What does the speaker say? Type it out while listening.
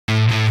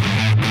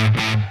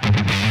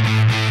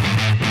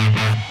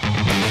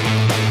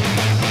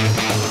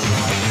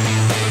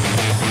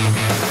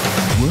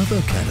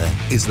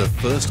is the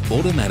first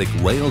automatic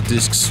rail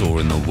disc saw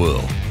in the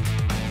world,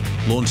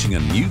 launching a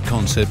new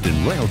concept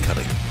in rail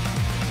cutting.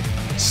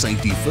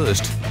 Safety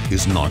first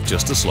is not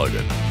just a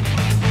slogan.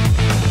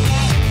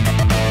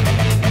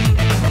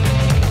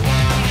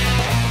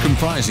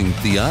 Comprising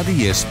the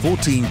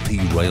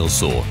RDS-14P rail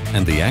saw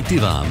and the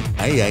active arm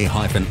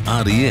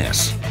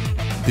AA-RDS,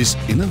 this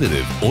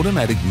innovative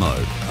automatic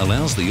mode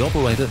allows the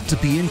operator to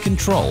be in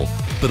control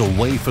but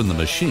away from the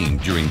machine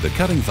during the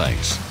cutting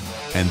phase,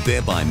 and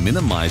thereby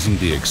minimizing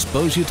the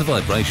exposure to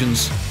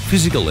vibrations,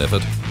 physical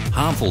effort,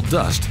 harmful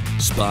dust,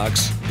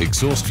 sparks,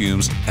 exhaust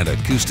fumes and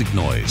acoustic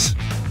noise.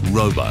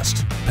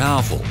 Robust,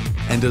 powerful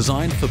and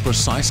designed for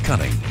precise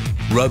cutting,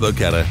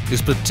 Robokatta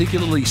is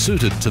particularly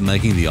suited to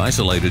making the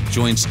isolated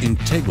joints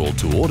integral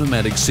to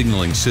automatic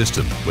signaling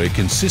system where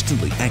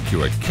consistently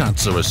accurate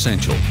cuts are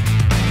essential.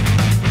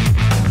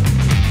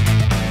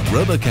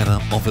 Robokatta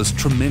offers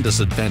tremendous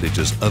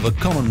advantages over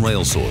common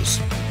rail saws,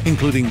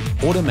 including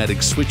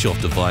automatic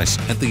switch-off device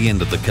at the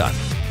end of the cut,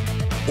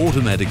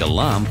 automatic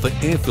alarm for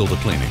air filter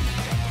cleaning,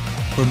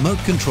 remote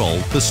control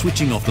for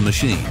switching off the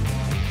machine,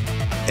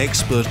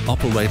 expert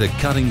operator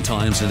cutting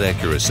times and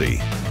accuracy,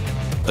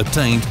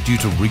 attained due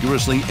to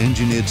rigorously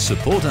engineered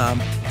support arm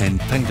and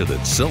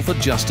patented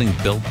self-adjusting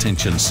belt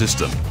tension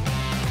system,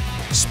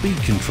 speed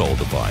control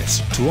device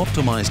to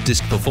optimize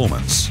disc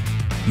performance,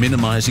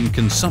 minimizing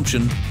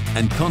consumption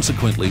and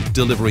consequently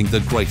delivering the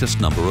greatest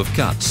number of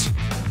cuts.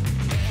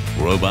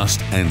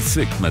 Robust and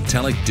thick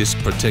metallic disc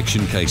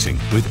protection casing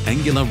with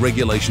angular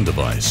regulation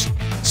device,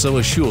 so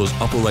assures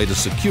operator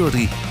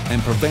security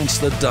and prevents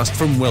the dust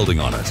from welding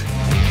on it.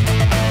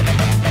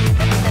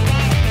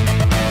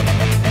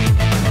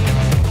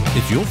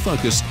 If your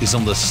focus is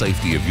on the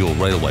safety of your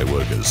railway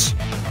workers,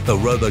 the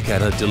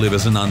Robokatta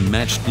delivers an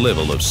unmatched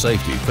level of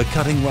safety for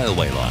cutting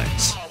railway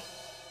lines.